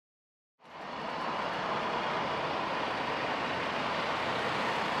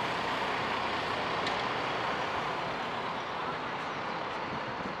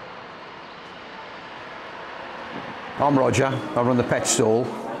I'm Roger, I run the pet stall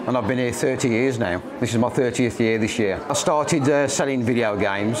and I've been here 30 years now. This is my 30th year this year. I started selling video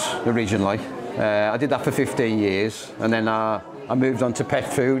games originally. I did that for 15 years and then I moved on to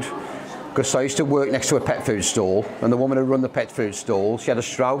pet food because I used to work next to a pet food stall, and the woman who run the pet food stall, she had a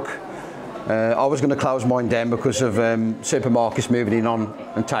stroke. I was going to close mine down because of supermarkets moving in on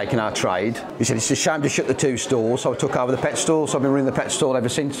and taking our trade. He said it's a shame to shut the two stalls, so I took over the pet stall, so I've been running the pet stall ever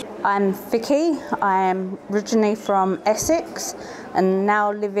since. I'm Vicky. I am originally from Essex and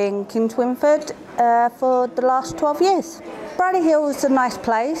now live in Kings Winford for the last 12 years. Brierley Hill is a nice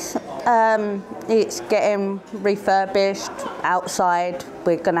place. It's getting refurbished outside.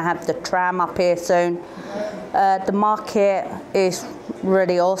 We're going to have the tram up here soon. The market is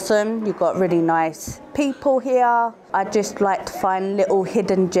really awesome. You've got really nice people here. I just like to find little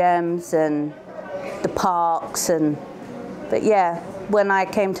hidden gems and the parks but yeah, when I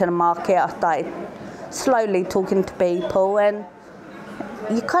came to the market I started slowly talking to people and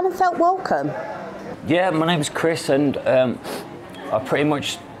you kind of felt welcome. Yeah, my name's Chris and I pretty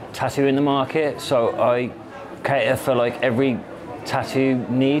much tattoo in the market, so I cater for like every tattoo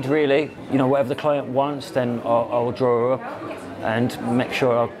need really. You know, whatever the client wants, then I'll draw up and make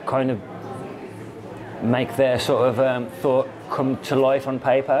sure I kind of make their sort of thought come to life on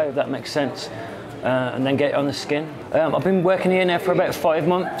paper, if that makes sense, and then get it on the skin. I've been working here now for about 5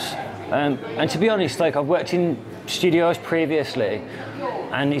 months, and to be honest, like I've worked in studios previously,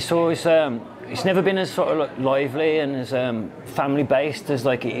 and it's always it's never been as sort of like lively and as family-based as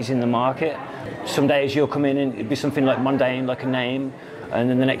like it is in the market. Some days you'll come in and it'd be something like mundane, like a name, and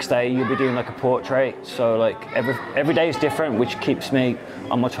then the next day you'll be doing like a portrait. So like every day is different, which keeps me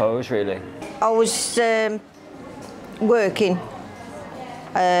on my toes really. I was working,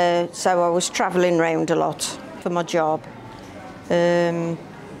 so I was travelling around a lot for my job.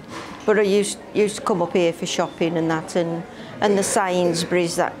 But I used to come up here for shopping and that, and the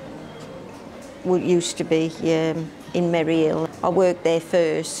Sainsbury's that used to be in Merry Hill. I worked there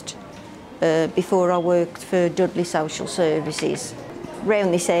first before I worked for Dudley Social Services.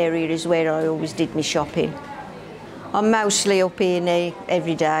 Round this area is where I always did my shopping. I'm mostly up here now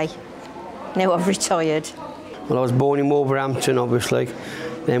every day. Now I've retired. Well, I was born in Wolverhampton, obviously.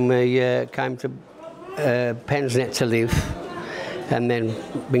 Then we came to Pensnet to live, and then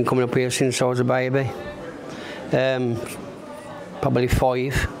been coming up here since I was a baby. Probably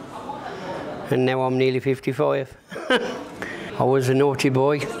 5, and now I'm nearly 55. I was a naughty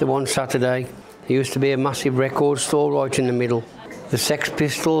boy the one Saturday. There used to be a massive record store right in the middle. The Sex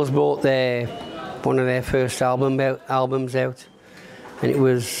Pistols brought one of their first albums out, and it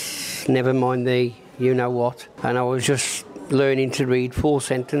was Never Mind the You Know What. And I was just learning to read full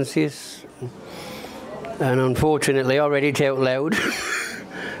sentences, and unfortunately I read it out loud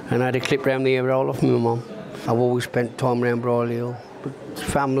and I had a clip round the ear roll off my mum. I've always spent time around Brierley Hill, but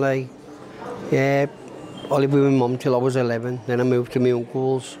family, yeah. I lived with my mum till I was 11, then I moved to my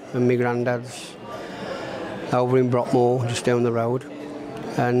uncle's and my granddad's over in Brockmore, just down the road,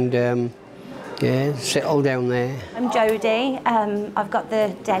 and yeah, settled down there. I'm Jodie. I've got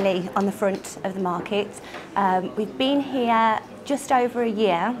the deli on the front of the market. We've been here just over a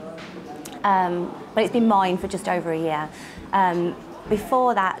year, but it's been mine for just over a year.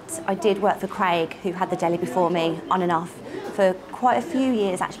 Before that, I did work for Craig, who had the deli before me, on and off, for quite a few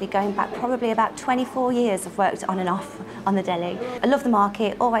years actually, going back probably about 24 years I've worked on and off on the deli. I love the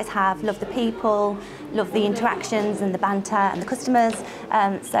market, always have, love the people, love the interactions and the banter and the customers.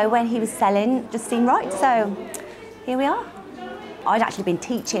 So when he was selling, just seemed right, so here we are. I'd actually been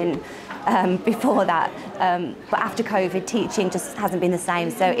teaching before that, but after COVID, teaching just hasn't been the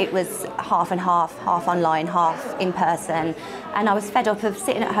same, so it was half and half online, half in person, and I was fed up of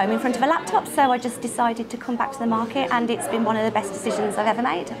sitting at home in front of a laptop, so I just decided to come back to the market, and it's been one of the best decisions I've ever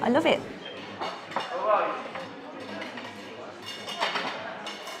made. I love it.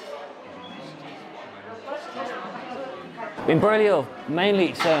 In Brierley Hill, mainly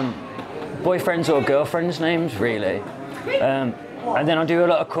it's boyfriends or girlfriends' names, really. And then I do a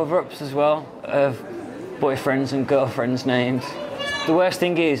lot of cover-ups as well of boyfriends and girlfriends' names. The worst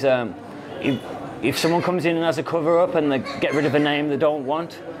thing is if someone comes in and has a cover-up and they get rid of a name they don't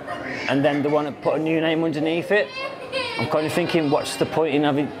want, and then they want to put a new name underneath it, I'm kind of thinking, what's the point in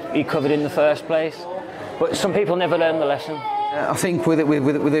having it covered in the first place? But some people never learn the lesson. I think with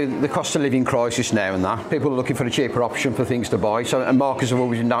the cost of living crisis now and that, people are looking for a cheaper option for things to buy, and markets have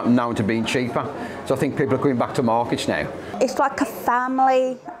always been known to being cheaper. So I think people are coming back to markets now. It's like a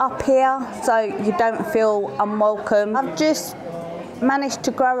family up here, so you don't feel unwelcome. I've just managed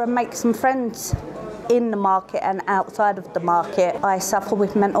to grow and make some friends in the market and outside of the market. I suffer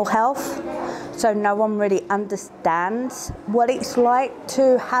with mental health, so no one really understands what it's like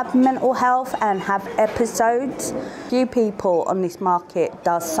to have mental health and have episodes. Few people on this market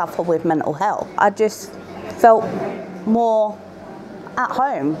does suffer with mental health. I just felt more at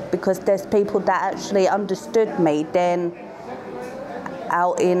home because there's people that actually understood me than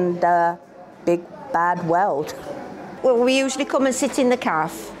out in the big bad world. Well, we usually come and sit in the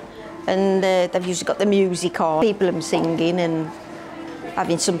cafe, and they've usually got the music on. People are singing and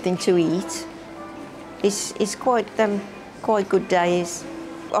having something to eat. It's quite good days.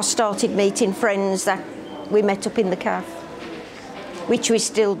 I started meeting friends that we met up in the cafe, which we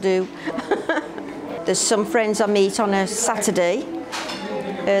still do. There's some friends I meet on a Saturday,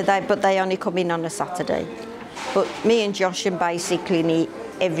 but they only come in on a Saturday. But me and Josh are basically meet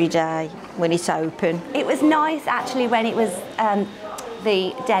every day when it's open. It was nice actually when it was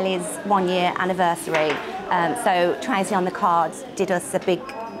the deli's 1 year anniversary. So Tracy on the cards did us a big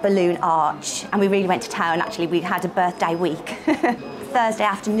balloon arch, and we really went to town. Actually, we had a birthday week. Thursday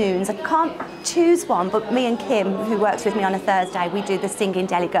afternoons, I can't choose one, but me and Kim, who works with me on a Thursday, we do the Singing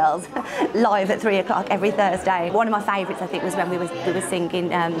Deli Girls live at 3 o'clock every Thursday. One of my favourites, I think, was when we were singing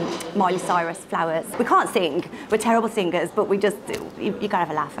Miley Cyrus, Flowers. We can't sing, we're terrible singers, but you gotta have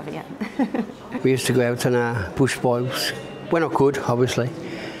a laugh, haven't you? We used to go out on our push bikes, when I could, obviously,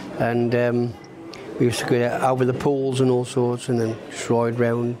 and we used to go over the pools and all sorts, and then just ride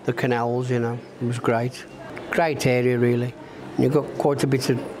round the canals, you know. It was great. Great area, really. And you've got quite a bit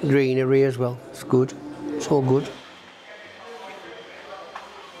of greenery as well. It's good. It's all good.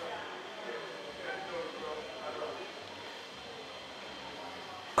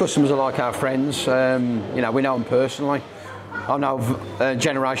 Customers are like our friends. You know, we know them personally. I know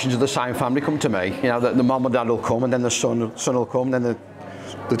generations of the same family come to me. You know, the mum and dad will come, and then the son will come, then the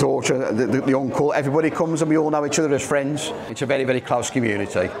daughter, the uncle, everybody comes, and we all know each other as friends. It's a very, very close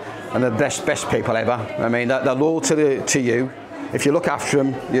community, and the best people ever. I mean, they're loyal to you. If you look after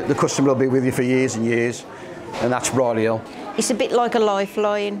them, the customer will be with you for years and years, and that's Brierley Hill. It's a bit like a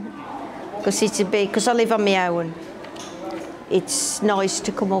lifeline, because I live on my own. It's nice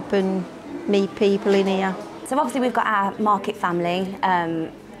to come up and meet people in here. So obviously we've got our market family.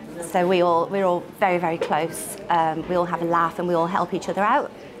 So we're all very, very close. We all have a laugh and we all help each other out,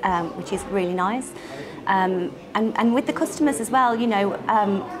 which is really nice. And with the customers as well, you know,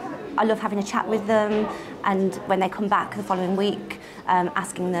 I love having a chat with them, and when they come back the following week,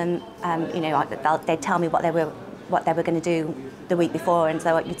 asking them, you know, they'd tell me what they were going to do the week before, and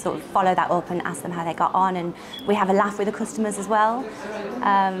so you'd sort of follow that up and ask them how they got on, and we have a laugh with the customers as well.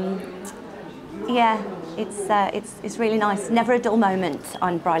 Yeah, it's really nice. Never a dull moment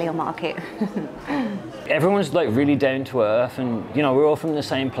on Brierley Hill Market. Everyone's like really down to earth, and you know, we're all from the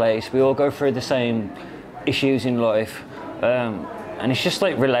same place. We all go through the same issues in life, and it's just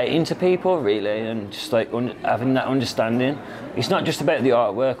like relating to people really, and just like having that understanding. It's not just about the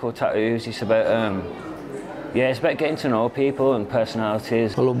artwork or tattoos. It's about yeah, it's about getting to know people and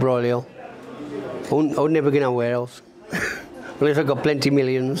personalities. I love Brierley Hill. I would never go nowhere else. Unless I've got plenty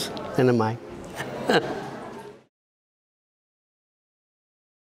millions, then I might.